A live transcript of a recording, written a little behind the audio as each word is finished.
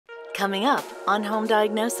Coming up on Home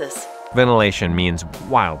Diagnosis. Ventilation means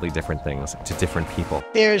wildly different things to different people.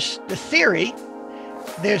 There's the theory,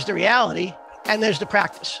 there's the reality, and there's the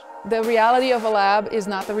practice. The reality of a lab is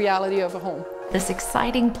not the reality of a home. This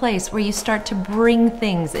exciting place where you start to bring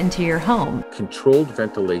things into your home. Controlled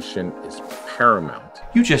ventilation is paramount.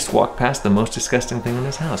 You just walked past the most disgusting thing in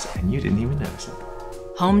this house and you didn't even notice it.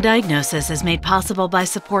 Home Diagnosis is made possible by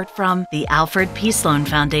support from the Alfred P. Sloan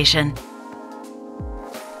Foundation,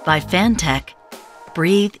 by Fantech,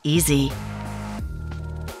 Breathe Easy,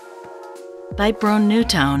 by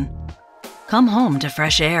Brown-Newtone, come home to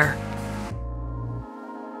fresh air,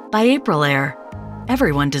 by Aprilaire,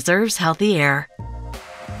 everyone deserves healthy air,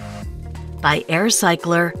 by Air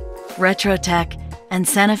Cycler, Retrotech, and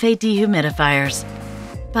Santa Fe Dehumidifiers,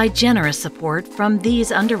 by generous support from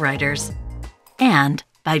these underwriters, and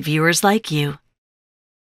by viewers like you.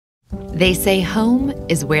 They say home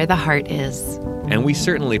is where the heart is. And we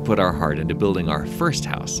certainly put our heart into building our first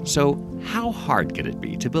house, so how hard could it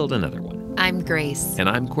be to build another one? I'm Grace. And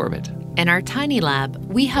I'm Corbett. In our tiny lab,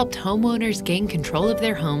 we helped homeowners gain control of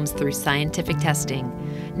their homes through scientific testing.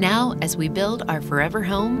 Now, as we build our forever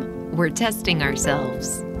home, we're testing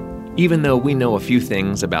ourselves. Even though we know a few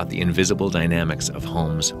things about the invisible dynamics of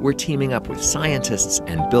homes, we're teaming up with scientists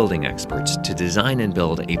and building experts to design and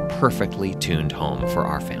build a perfectly tuned home for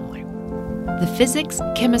our family. The physics,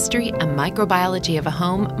 chemistry, and microbiology of a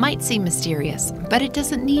home might seem mysterious, but it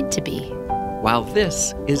doesn't need to be. While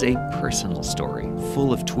this is a personal story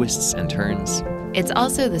full of twists and turns, it's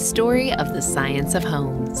also the story of the science of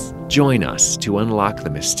homes. Join us to unlock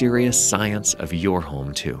the mysterious science of your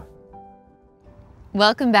home, too.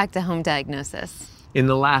 Welcome back to Home Diagnosis. In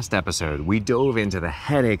the last episode, we dove into the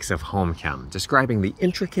headaches of HomeChem, describing the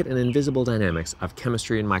intricate and invisible dynamics of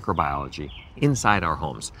chemistry and microbiology inside our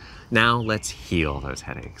homes. Now let's heal those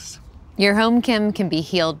headaches. Your HomeChem can be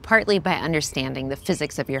healed partly by understanding the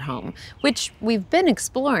physics of your home, which we've been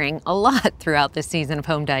exploring a lot throughout this season of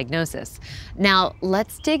Home Diagnosis. Now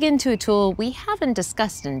let's dig into a tool we haven't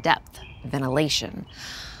discussed in depth: ventilation.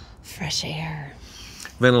 Fresh air.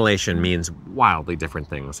 Ventilation means wildly different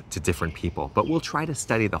things to different people, but we'll try to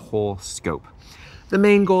study the whole scope. The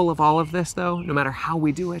main goal of all of this, though, no matter how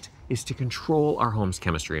we do it, is to control our home's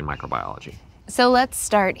chemistry and microbiology. So let's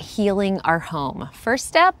start healing our home. First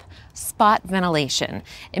step, spot ventilation.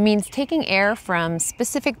 It means taking air from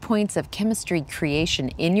specific points of chemistry creation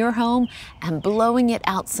in your home and blowing it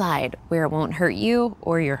outside where it won't hurt you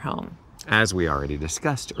or your home. As we already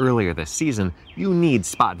discussed earlier this season, you need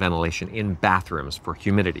spot ventilation in bathrooms for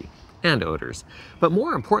humidity and odors. But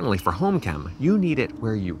more importantly for HomeChem, you need it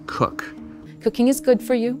where you cook. Cooking is good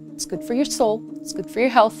for you, it's good for your soul, it's good for your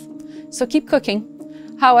health, so keep cooking.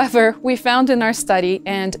 However, we found in our study,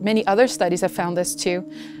 and many other studies have found this too,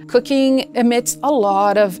 cooking emits a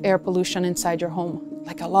lot of air pollution inside your home,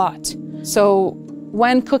 like a lot. So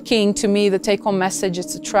when cooking, to me, the take-home message is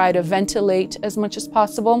to try to ventilate as much as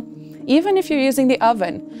possible. Even if you're using the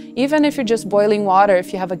oven, even if you're just boiling water,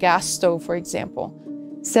 if you have a gas stove, for example.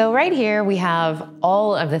 So right here we have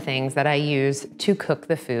all of the things that I use to cook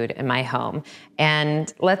the food in my home.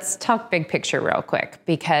 And let's talk big picture real quick,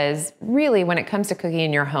 because really when it comes to cooking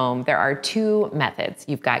in your home, there are two methods.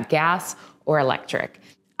 You've got gas or electric.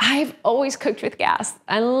 I've always cooked with gas.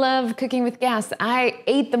 I love cooking with gas. I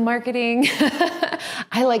ate the marketing.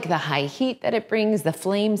 I like the high heat that it brings. The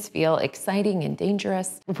flames feel exciting and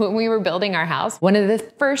dangerous. When we were building our house, one of the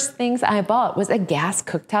first things I bought was a gas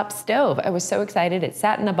cooktop stove. I was so excited. It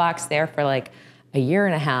sat in a box there for like a year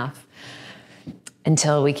and a half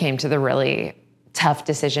until we came to the really tough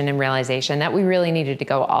decision and realization that we really needed to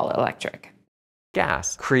go all electric.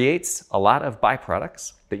 Gas creates a lot of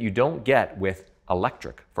byproducts that you don't get with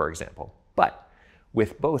electric, for example. But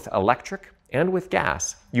with both electric and with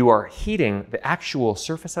gas, you are heating the actual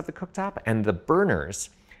surface of the cooktop, and the burners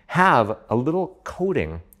have a little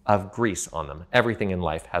coating of grease on them. Everything in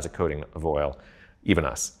life has a coating of oil, even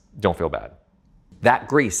us. Don't feel bad. That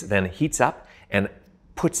grease then heats up and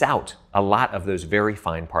puts out a lot of those very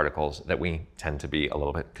fine particles that we tend to be a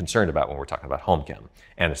little bit concerned about when we're talking about HomeChem,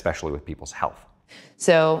 and especially with people's health.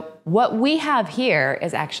 So what we have here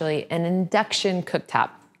is actually an induction cooktop.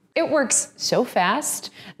 It works so fast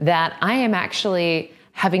that I am actually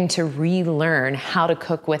having to relearn how to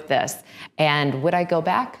cook with this. And would I go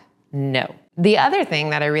back? No. The other thing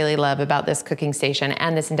that I really love about this cooking station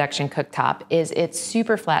and this induction cooktop is its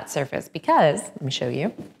super flat surface, because, let me show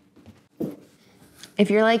you. If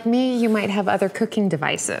you're like me, you might have other cooking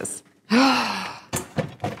devices.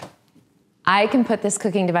 I can put this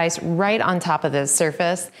cooking device right on top of this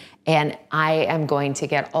surface, and I am going to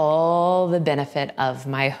get all the benefit of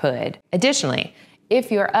my hood. Additionally, If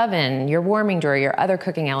your oven, your warming drawer, your other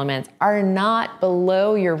cooking elements are not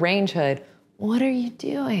below your range hood, what are you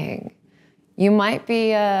doing? You might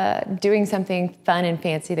be doing something fun and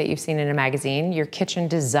fancy that you've seen in a magazine. Your kitchen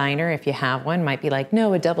designer, if you have one, might be like,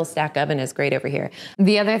 no, a double stack oven is great over here.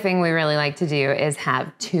 The other thing we really like to do is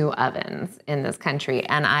have 2 ovens in this country.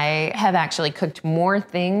 And I have actually cooked more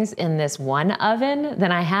things in this one oven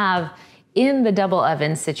than I have in the double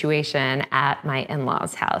oven situation at my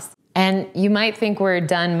in-laws' house. And you might think we're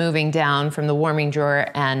done moving down from the warming drawer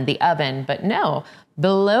and the oven, but no.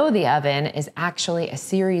 Below the oven is actually a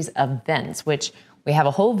series of vents, which we have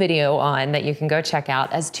a whole video on that you can go check out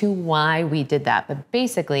as to why we did that. But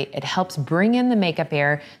basically, it helps bring in the makeup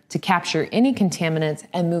air to capture any contaminants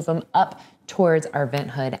and move them up towards our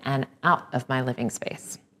vent hood and out of my living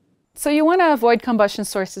space. So you want to avoid combustion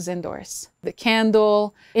sources indoors. The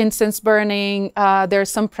candle, incense burning, there are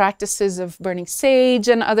some practices of burning sage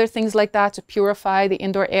and other things like that to purify the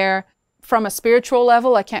indoor air. From a spiritual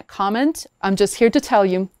level, I can't comment. I'm just here to tell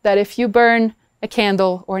you that if you burn a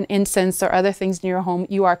candle or an incense or other things in your home,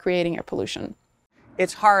 you are creating air pollution.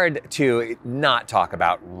 It's hard to not talk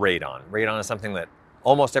about radon. Radon is something that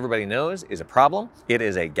almost everybody knows is a problem. It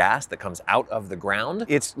is a gas that comes out of the ground.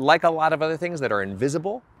 It's like a lot of other things that are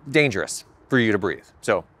invisible, dangerous for you to breathe.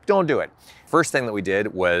 So don't do it. First thing that we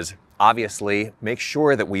did was obviously make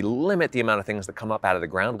sure that we limit the amount of things that come up out of the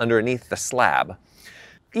ground underneath the slab.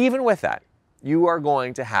 Even with that, you are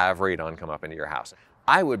going to have radon come up into your house.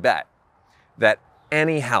 I would bet that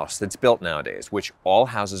any house that's built nowadays, which all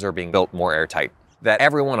houses are being built more airtight, that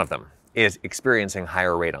every one of them is experiencing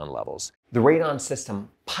higher radon levels. The radon system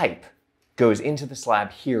pipe goes into the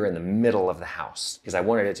slab here in the middle of the house because I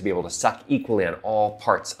wanted it to be able to suck equally on all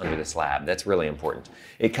parts under the slab. That's really important.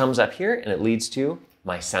 It comes up here and it leads to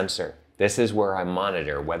my sensor. This is where I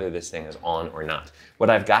monitor whether this thing is on or not. What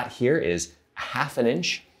I've got here is 1/2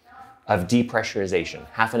 inch of depressurization,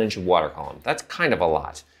 1/2 inch of water column. That's kind of a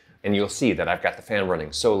lot. And you'll see that I've got the fan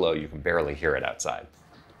running so low you can barely hear it outside.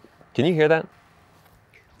 Can you hear that?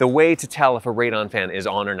 The way to tell if a radon fan is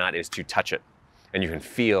on or not is to touch it, and you can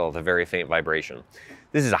feel the very faint vibration.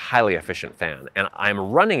 This is a highly efficient fan, and I'm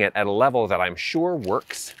running it at a level that I'm sure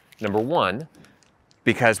works, number one,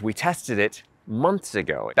 because we tested it months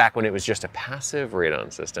ago, back when it was just a passive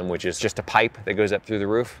radon system, which is just a pipe that goes up through the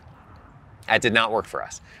roof. That did not work for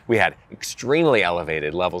us. We had extremely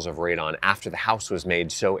elevated levels of radon after the house was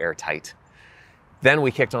made so airtight. Then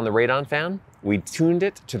we kicked on the radon fan. We tuned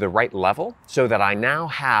it to the right level so that I now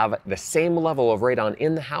have the same level of radon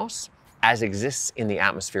in the house as exists in the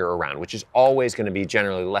atmosphere around, which is always going to be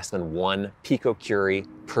generally less than 1 picocurie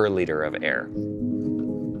per liter of air.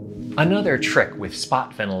 Another trick with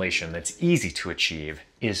spot ventilation that's easy to achieve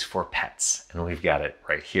is for pets, and we've got it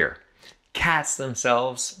right here. Cats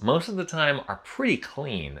themselves, most of the time, are pretty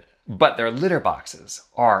clean, but their litter boxes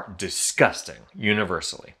are disgusting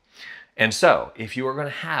universally. And so, if you are going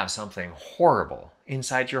to have something horrible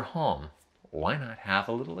inside your home, why not have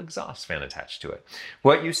a little exhaust fan attached to it?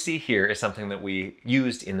 What you see here is something that we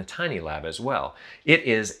used in the Tiny Lab as well. It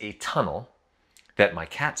is a tunnel that my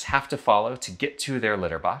cats have to follow to get to their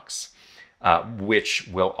litter box, which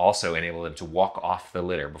will also enable them to walk off the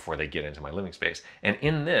litter before they get into my living space. And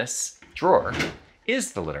in this drawer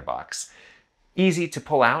is the litter box. Easy to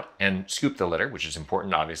pull out and scoop the litter, which is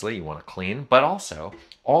important, obviously, you want to clean, but also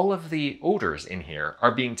all of the odors in here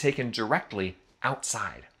are being taken directly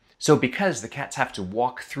outside. So because the cats have to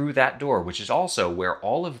walk through that door, which is also where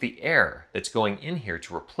all of the air that's going in here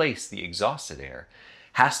to replace the exhausted air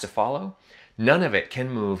has to follow, none of it can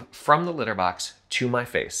move from the litter box to my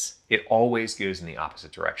face. It always goes in the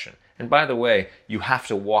opposite direction. And by the way, you have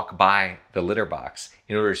to walk by the litter box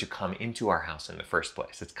in order to come into our house in the first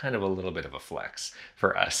place. It's kind of a little bit of a flex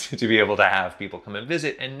for us to be able to have people come and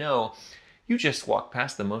visit and know you just walked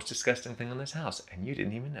past the most disgusting thing in this house and you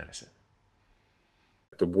didn't even notice it.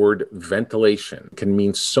 The word ventilation can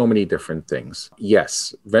mean so many different things.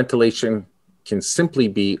 Yes, ventilation can simply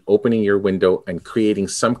be opening your window and creating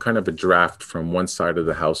some kind of a draft from one side of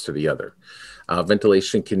the house to the other.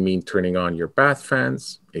 Ventilation can mean turning on your bath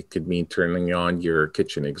fans. It could mean turning on your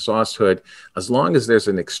kitchen exhaust hood, as long as there's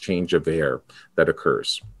an exchange of air that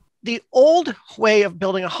occurs. The old way of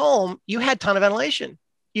building a home, you had a ton of ventilation.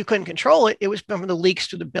 You couldn't control it. It was from the leaks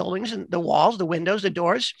to the buildings and the walls, the windows, the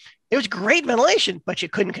doors. It was great ventilation, but you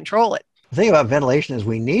couldn't control it. The thing about ventilation is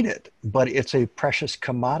we need it, but it's a precious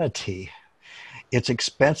commodity. It's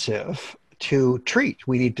expensive to treat.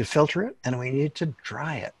 We need to filter it and we need to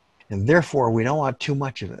dry it. And therefore, we don't want too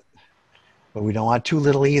much of it, but we don't want too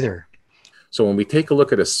little either. So when we take a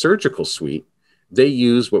look at a surgical suite, They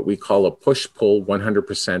use what we call a push-pull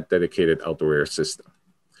 100% dedicated outdoor air system.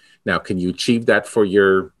 Now, can you achieve that for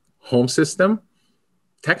your home system?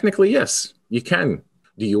 Technically, yes, you can.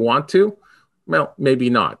 Do you want to? Well, maybe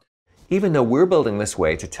not. Even though we're building this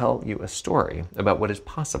way to tell you a story about what is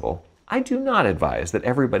possible, I do not advise that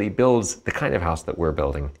everybody builds the kind of house that we're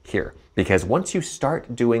building here. Because once you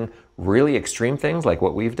start doing really extreme things like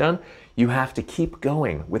what we've done, you have to keep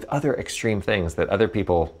going with other extreme things that other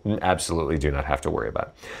people absolutely do not have to worry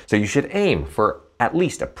about. So you should aim for at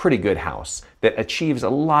least a pretty good house that achieves a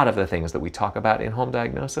lot of the things that we talk about in home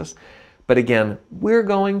diagnosis. But again, we're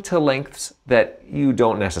going to lengths that you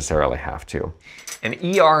don't necessarily have to. An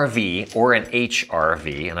ERV or an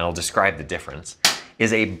HRV, and I'll describe the difference,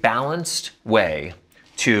 is a balanced way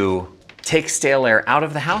to take stale air out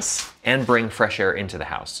of the house and bring fresh air into the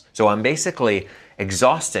house. So I'm basically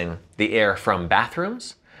exhausting the air from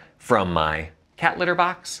bathrooms, from my cat litter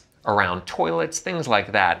box, around toilets, things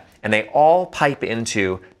like that, and they all pipe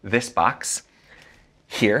into this box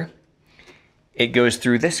here. It goes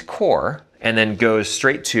through this core and then goes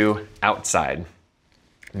straight to outside.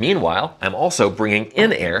 Meanwhile, I'm also bringing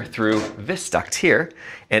in air through this duct here,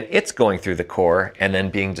 and it's going through the core and then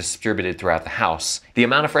being distributed throughout the house. The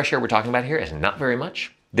amount of fresh air we're talking about here is not very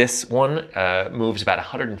much. This one moves about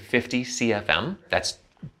 150 CFM. That's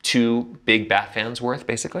 2 big bath fans worth,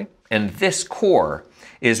 basically. And this core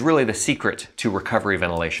is really the secret to recovery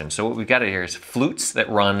ventilation. So what we've got here is flutes that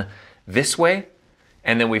run this way,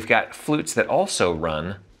 and then we've got flutes that also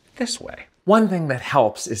run this way. One thing that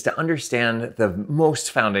helps is to understand the most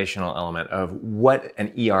foundational element of what an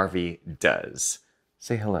ERV does.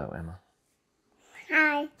 Say hello, Emma.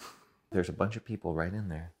 Hi. There's a bunch of people right in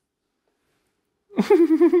there.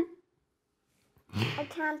 I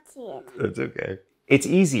can't see it. That's okay. It's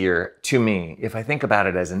easier to me if I think about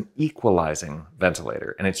it as an equalizing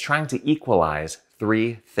ventilator, and it's trying to equalize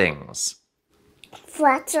 3 things.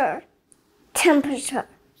 Pressure, temperature,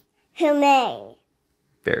 humidity.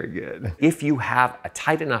 Very good. If you have a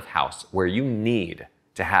tight enough house where you need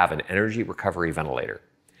to have an energy recovery ventilator,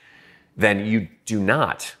 then you do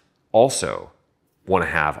not also want to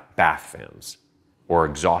have bath fans or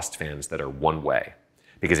exhaust fans that are one way.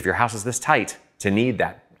 Because if your house is this tight to need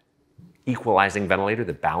that equalizing ventilator,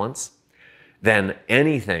 the balance, then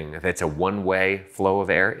anything that's a one-way flow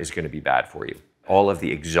of air is going to be bad for you. All of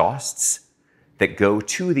the exhausts that go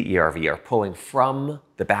to the ERV are pulling from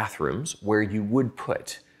the bathrooms where you would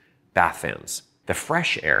put bath fans. The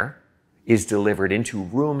fresh air is delivered into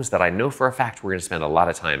rooms that I know for a fact we're going to spend a lot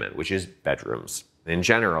of time in, which is bedrooms. In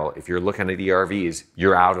general, if you're looking at ERVs,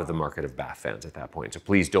 you're out of the market of bath fans at that point, so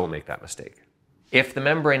please don't make that mistake. If the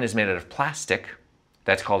membrane is made out of plastic,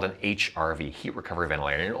 that's called an HRV, heat recovery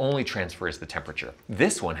ventilator, and it only transfers the temperature.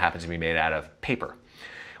 This one happens to be made out of paper,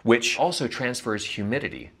 which also transfers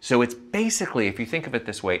humidity. So it's basically, if you think of it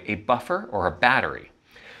this way, a buffer or a battery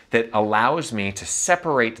that allows me to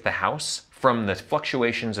separate the house from the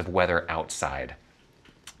fluctuations of weather outside.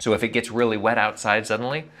 So if it gets really wet outside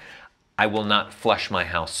suddenly, I will not flush my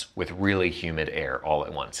house with really humid air all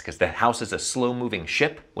at once, because the house is a slow-moving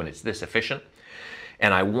ship when it's this efficient.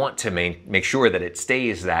 And I want to make sure that it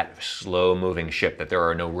stays that slow-moving ship, that there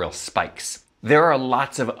are no real spikes. There are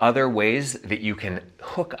lots of other ways that you can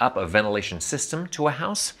hook up a ventilation system to a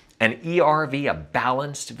house. An ERV, a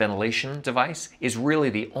balanced ventilation device, is really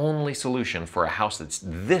the only solution for a house that's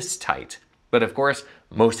this tight. But of course,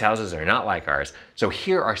 most houses are not like ours. So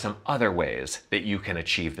here are some other ways that you can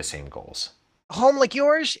achieve the same goals. A home like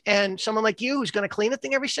yours and someone like you who's going to clean the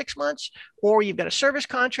thing every 6 months, or you've got a service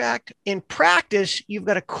contract, in practice, you've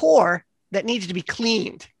got a core that needs to be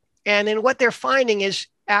cleaned. And then what they're finding is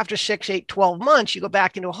after 6, 8, 12 months, you go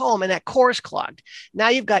back into a home and that core is clogged. Now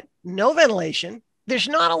you've got no ventilation. There's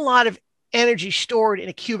not a lot of energy stored in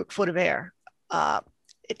a cubic foot of air.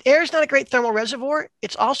 Air is not a great thermal reservoir.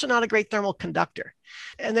 It's also not a great thermal conductor.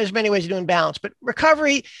 And there's many ways of doing balance, but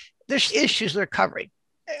recovery, there's issues with recovery.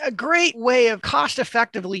 A great way of cost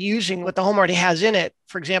effectively using what the home already has in it,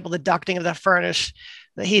 for example, the ducting of the furnace,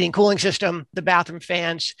 the heating cooling system, the bathroom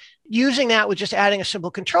fans, using that with just adding a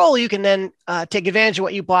simple control, you can then take advantage of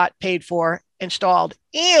what you bought, paid for, installed,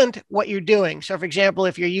 and what you're doing. So for example,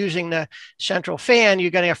 if you're using the central fan,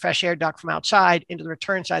 you're getting a fresh air duct from outside into the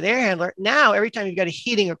return side of the air handler. Now, every time you've got a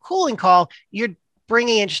heating or cooling call, you're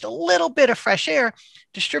bringing in just a little bit of fresh air,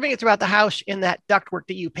 distributing it throughout the house in that ductwork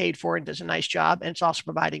that you paid for and does a nice job. And it's also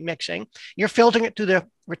providing mixing. You're filtering it through the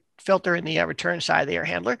filter in the return side of the air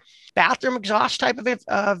handler. Bathroom exhaust type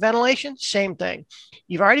of ventilation, same thing.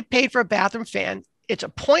 You've already paid for a bathroom fan. It's a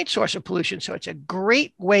point source of pollution. So it's a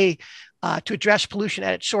great way to address pollution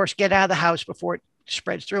at its source, get out of the house before it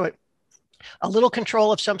spreads through it. a little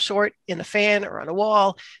control of some sort in the fan or on a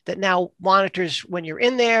wall that now monitors when you're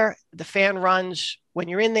in there. The fan runs when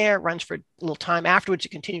you're in there, runs for a little time afterwards to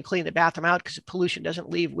continue cleaning the bathroom out because the pollution doesn't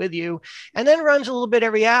leave with you, and then runs a little bit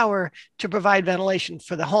every hour to provide ventilation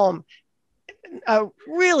for the home. A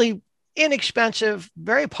really inexpensive,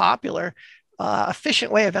 very popular,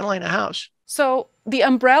 efficient way of ventilating a house. So the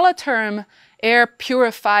umbrella term air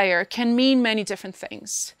purifier can mean many different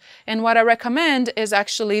things. And what I recommend is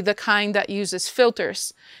actually the kind that uses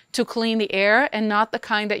filters to clean the air and not the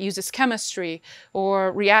kind that uses chemistry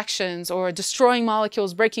or reactions or destroying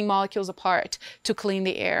molecules, breaking molecules apart to clean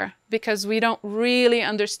the air, because we don't really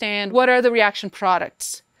understand what are the reaction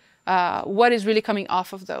products. What is really coming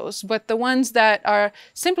off of those. But the ones that are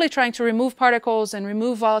simply trying to remove particles and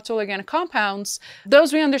remove volatile organic compounds,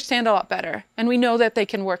 those we understand a lot better, and we know that they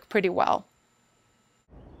can work pretty well.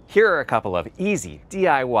 Here are a couple of easy,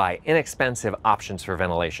 DIY, inexpensive options for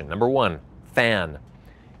ventilation. Number one, fan.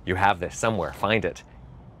 You have this somewhere, find it.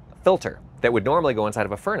 A filter that would normally go inside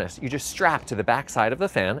of a furnace, you just strap to the back side of the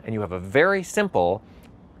fan, and you have a very simple,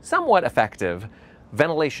 somewhat effective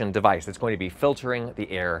ventilation device that's going to be filtering the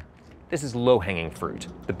air. This is low-hanging fruit.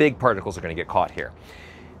 The big particles are going to get caught here.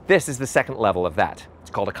 This is the second level of that.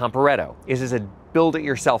 It's called a comparetto. This is a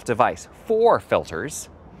build-it-yourself device. 4 filters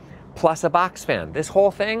plus a box fan. This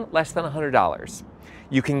whole thing, less than $100.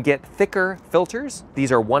 You can get thicker filters.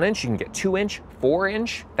 These are 1 inch. You can get 2 inch, 4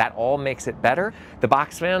 inch. That all makes it better. The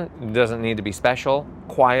box fan doesn't need to be special.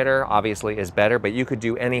 Quieter, obviously, is better, but you could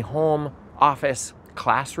do any home, office,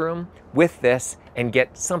 classroom with this and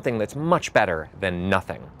get something that's much better than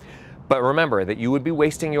nothing. But remember that you would be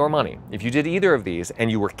wasting your money if you did either of these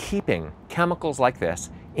and you were keeping chemicals like this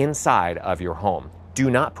inside of your home.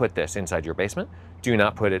 Do not put this inside your basement. Do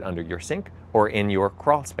not put it under your sink or in your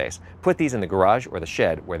crawl space. Put these in the garage or the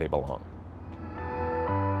shed where they belong.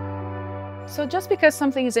 So just because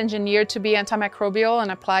something is engineered to be antimicrobial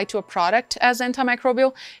and applied to a product as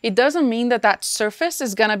antimicrobial, it doesn't mean that that surface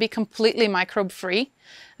is going to be completely microbe-free.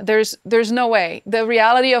 There's no way. The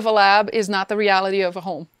reality of a lab is not the reality of a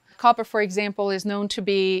home. Copper, for example, is known to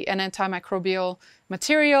be an antimicrobial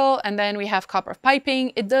material, and then we have copper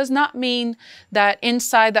piping. It does not mean that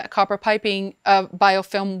inside that copper piping, a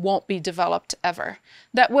biofilm won't be developed ever.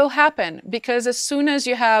 That will happen because as soon as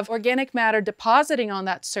you have organic matter depositing on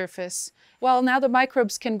that surface, well, now the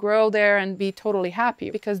microbes can grow there and be totally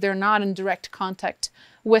happy because they're not in direct contact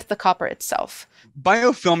with the copper itself.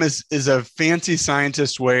 Biofilm is a fancy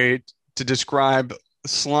scientist way to describe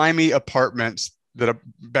slimy apartments that a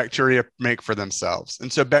bacteria make for themselves.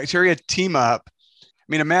 And so bacteria team up. I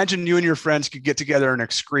mean, imagine you and your friends could get together and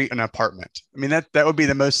excrete an apartment. I mean, that would be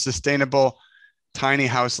the most sustainable tiny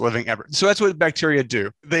house living ever. So that's what bacteria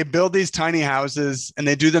do. They build these tiny houses and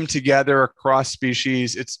they do them together across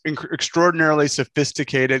species. It's extraordinarily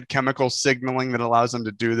sophisticated chemical signaling that allows them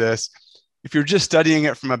to do this. If you're just studying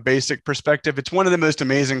it from a basic perspective, it's one of the most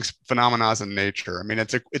amazing phenomena in nature. I mean,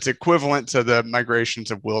 it's equivalent to the migrations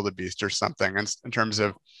of wildebeest or something in terms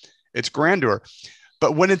of its grandeur.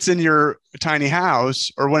 But when it's in your tiny house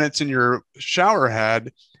or when it's in your shower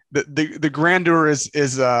head, the grandeur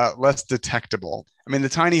is less detectable. I mean, the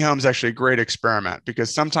tiny home is actually a great experiment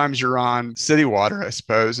because sometimes you're on city water, I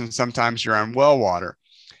suppose, and sometimes you're on well water.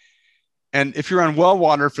 And if you're on well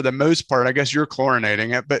water, for the most part, I guess you're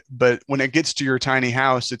chlorinating it, but when it gets to your tiny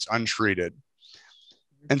house, it's untreated.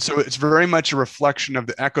 And so it's very much a reflection of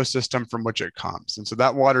the ecosystem from which it comes. And so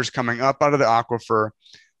that water is coming up out of the aquifer,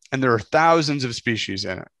 and there are thousands of species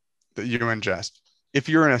in it that you ingest. If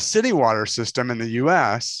you're in a city water system in the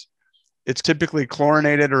US, it's typically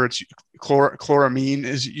chlorinated or it's chloramine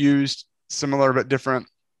is used, similar but different.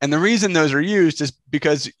 And the reason those are used is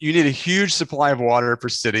because you need a huge supply of water for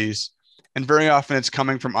cities. And very often it's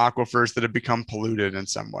coming from aquifers that have become polluted in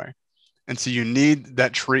some way. And so you need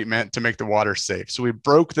that treatment to make the water safe. So we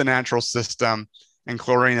broke the natural system and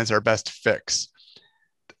chlorine is our best fix.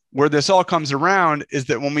 Where this all comes around is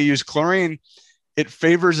that when we use chlorine, it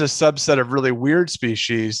favors a subset of really weird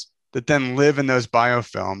species that then live in those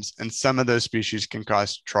biofilms. And some of those species can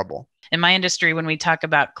cause trouble. In my industry, when we talk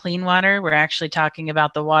about clean water, we're actually talking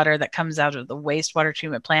about the water that comes out of the wastewater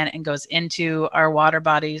treatment plant and goes into our water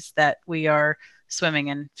bodies that we are swimming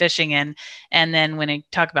and fishing in. And then when we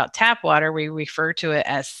talk about tap water, we refer to it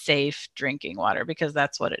as safe drinking water because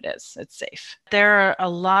that's what it is. It's safe. There are a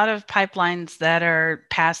lot of pipelines that are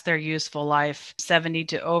past their useful life, 70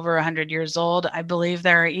 to over 100 years old. I believe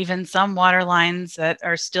there are even some water lines that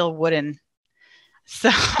are still wooden. So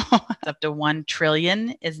up to $1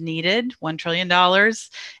 trillion is needed, $1 trillion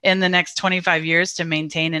in the next 25 years to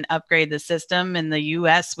maintain and upgrade the system. In the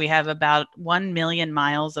US, we have about 1 million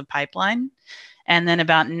miles of pipeline. And then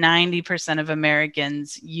about 90% of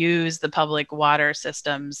Americans use the public water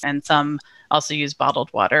systems, and some also use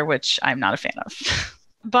bottled water, which I'm not a fan of.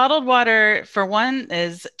 Bottled water, for one,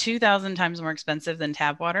 is 2,000 times more expensive than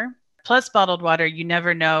tap water. Plus bottled water, you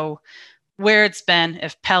never know where it's been,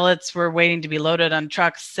 if pellets were waiting to be loaded on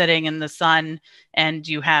trucks sitting in the sun, and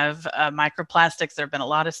you have microplastics. There have been a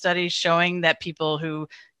lot of studies showing that people who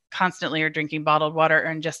constantly are drinking bottled water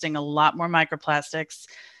are ingesting a lot more microplastics.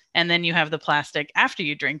 And then you have the plastic after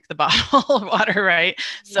you drink the bottle of water, right?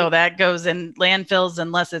 So that goes in landfills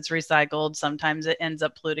unless it's recycled. Sometimes it ends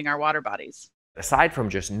up polluting our water bodies. Aside from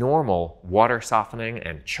just normal water softening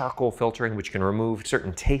and charcoal filtering, which can remove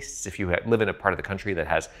certain tastes if you live in a part of the country that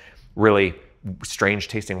has really strange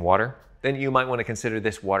tasting water, then you might want to consider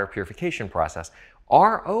this water purification process.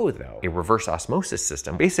 RO, though, a reverse osmosis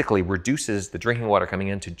system, basically reduces the drinking water coming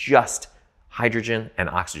in to just hydrogen and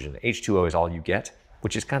oxygen. H2O is all you get,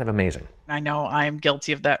 which is kind of amazing. I know I'm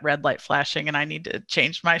guilty of that red light flashing, and I need to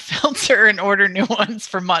change my filter and order new ones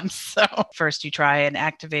for months. So first you try an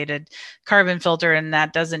activated carbon filter and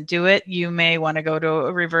that doesn't do it. You may want to go to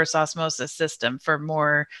a reverse osmosis system for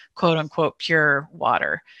more quote unquote pure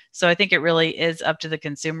water. So I think it really is up to the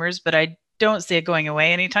consumers, but I don't see it going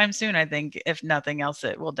away anytime soon. I think if nothing else,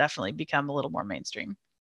 it will definitely become a little more mainstream.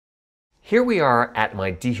 Here we are at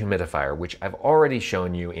my dehumidifier, which I've already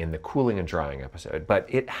shown you in the cooling and drying episode, but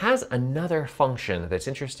it has another function that's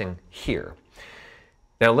interesting here.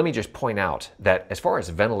 Now, let me just point out that as far as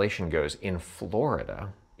ventilation goes in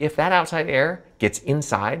Florida, if that outside air gets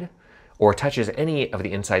inside or touches any of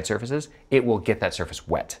the inside surfaces, it will get that surface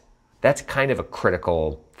wet. That's kind of a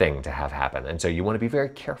critical thing to have happen. And so you want to be very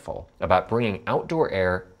careful about bringing outdoor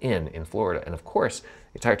air in Florida. And of course, the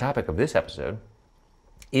entire topic of this episode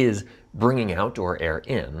is bringing outdoor air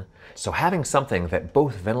in. So having something that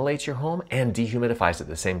both ventilates your home and dehumidifies at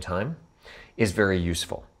the same time is very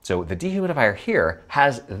useful. So the dehumidifier here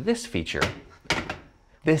has this feature.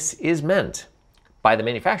 This is meant by the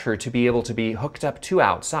manufacturer to be able to be hooked up to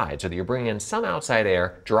outside so that you're bringing in some outside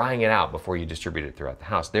air, drying it out before you distribute it throughout the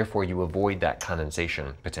house. Therefore, you avoid that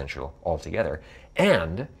condensation potential altogether.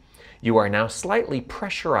 And you are now slightly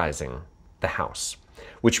pressurizing the house,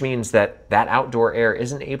 which means that that outdoor air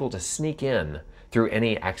isn't able to sneak in through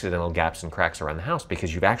any accidental gaps and cracks around the house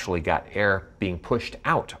because you've actually got air being pushed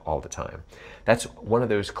out all the time. That's one of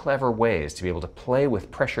those clever ways to be able to play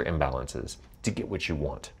with pressure imbalances to get what you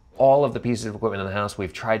want. All of the pieces of equipment in the house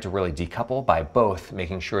we've tried to really decouple by both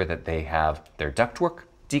making sure that they have their ductwork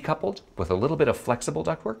decoupled with a little bit of flexible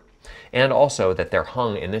ductwork, and also that they're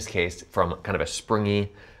hung, in this case, from kind of a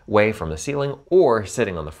springy way from the ceiling or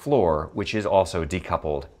sitting on the floor, which is also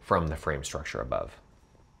decoupled from the frame structure above.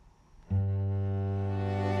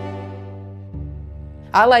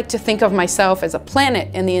 I like to think of myself as a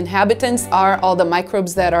planet, and the inhabitants are all the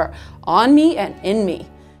microbes that are on me and in me.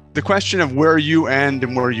 The question of where you end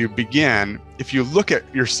and where you begin, if you look at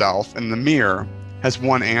yourself in the mirror, has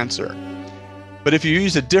one answer. But if you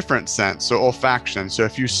use a different sense, so olfaction, so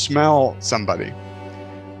if you smell somebody,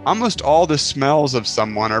 almost all the smells of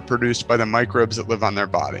someone are produced by the microbes that live on their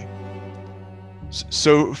body.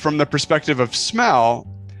 So from the perspective of smell,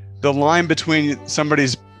 the line between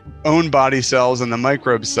somebody's own body cells and the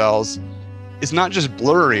microbe cells is not just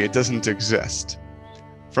blurry, it doesn't exist.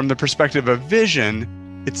 From the perspective of vision,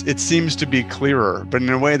 it seems to be clearer, but in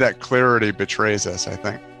a way that clarity betrays us, I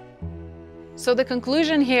think. So the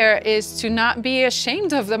conclusion here is to not be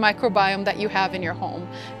ashamed of the microbiome that you have in your home.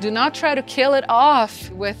 Do not try to kill it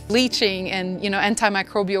off with bleaching and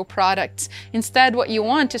antimicrobial products. Instead, what you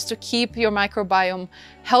want is to keep your microbiome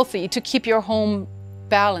healthy, to keep your home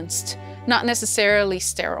balanced, not necessarily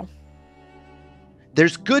sterile.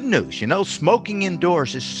 There's good news. Smoking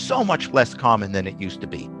indoors is so much less common than it used to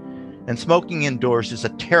be. And smoking indoors is a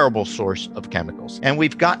terrible source of chemicals. And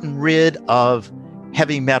we've gotten rid of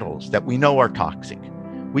heavy metals that we know are toxic.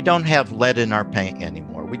 We don't have lead in our paint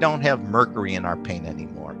anymore. We don't have mercury in our paint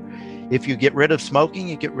anymore. If you get rid of smoking,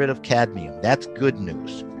 you get rid of cadmium. That's good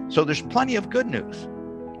news. So there's plenty of good news.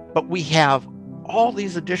 But we have all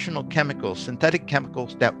these additional chemicals, synthetic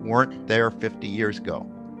chemicals that weren't there 50 years ago.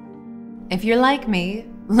 If you're like me,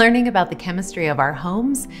 learning about the chemistry of our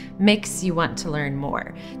homes makes you want to learn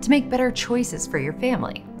more, to make better choices for your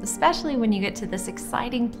family, especially when you get to this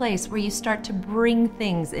exciting place where you start to bring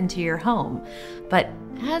things into your home. But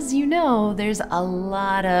as you know, there's a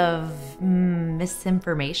lot of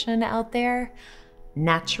misinformation out there.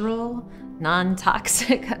 Natural,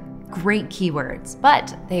 non-toxic. great keywords,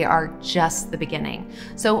 but they are just the beginning.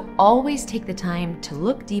 So always take the time to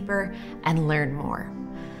look deeper and learn more.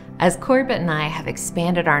 As Corbett and I have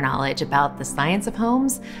expanded our knowledge about the science of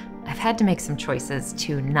homes, I've had to make some choices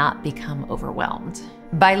to not become overwhelmed.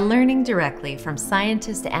 By learning directly from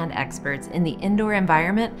scientists and experts in the indoor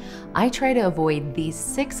environment, I try to avoid these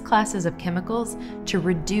 6 classes of chemicals to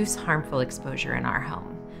reduce harmful exposure in our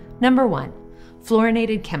home. Number 1,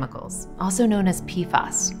 fluorinated chemicals, also known as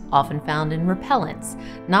PFAS, often found in repellents,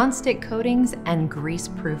 nonstick coatings, and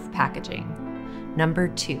grease-proof packaging. Number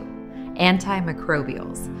 2,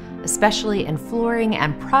 antimicrobials, especially in flooring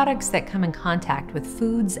and products that come in contact with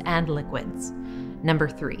foods and liquids. Number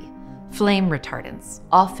 3, flame retardants,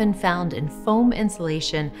 often found in foam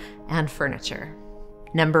insulation and furniture.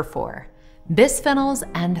 Number 4, bisphenols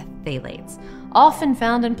and phthalates, often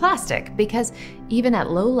found in plastic because even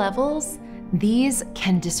at low levels, these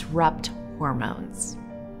can disrupt hormones.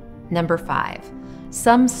 Number 5,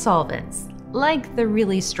 some solvents, like the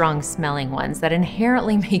really strong smelling ones that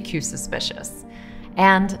inherently make you suspicious.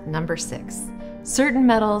 And number 6, certain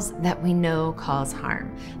metals that we know cause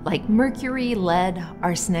harm, like mercury, lead,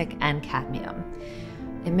 arsenic, and cadmium.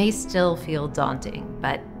 It may still feel daunting,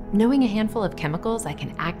 but knowing a handful of chemicals I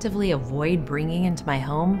can actively avoid bringing into my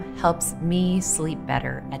home helps me sleep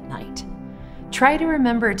better at night. Try to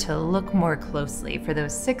remember to look more closely for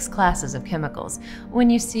those 6 classes of chemicals when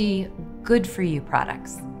you see good-for-you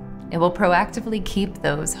products. It will proactively keep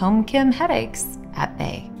those HomeChem headaches at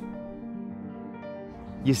bay.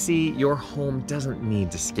 You see, your home doesn't need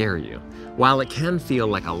to scare you. While it can feel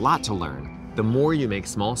like a lot to learn, the more you make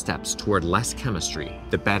small steps toward less chemistry,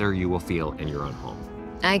 the better you will feel in your own home.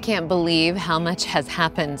 I can't believe how much has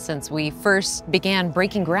happened since we first began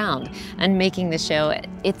breaking ground and making the show.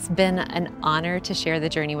 It's been an honor to share the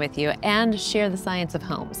journey with you and share the science of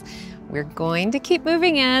homes. We're going to keep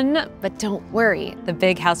moving in, but don't worry, the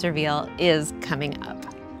big house reveal is coming up.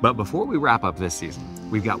 But before we wrap up this season,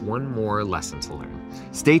 we've got one more lesson to learn.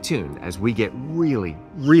 Stay tuned as we get really,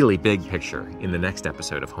 really big picture in the next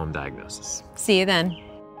episode of Home Diagnosis. See you then.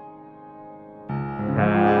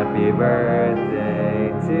 Happy birthday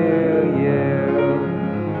to you.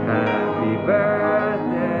 Happy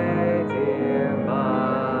birthday, dear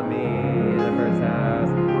Mommy in the first house.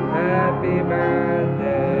 Happy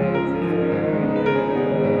birthday to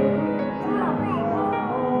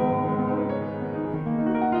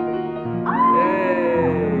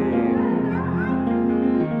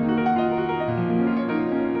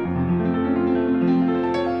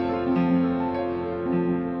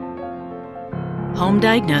Home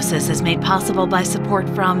Diagnosis is made possible by support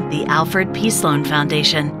from the Alfred P. Sloan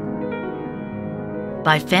Foundation,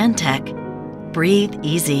 by Fantech, Breathe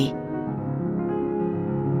Easy,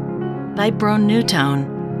 by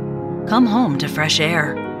Brown-Newtone, Come Home to Fresh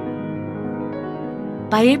Air,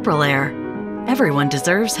 by Aprilaire, Everyone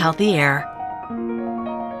Deserves Healthy Air,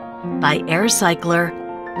 by AirCycler,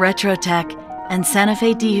 RetroTech, and Santa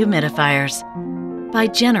Fe Dehumidifiers, by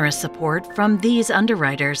generous support from these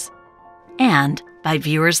underwriters, and by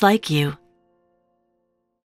viewers like you.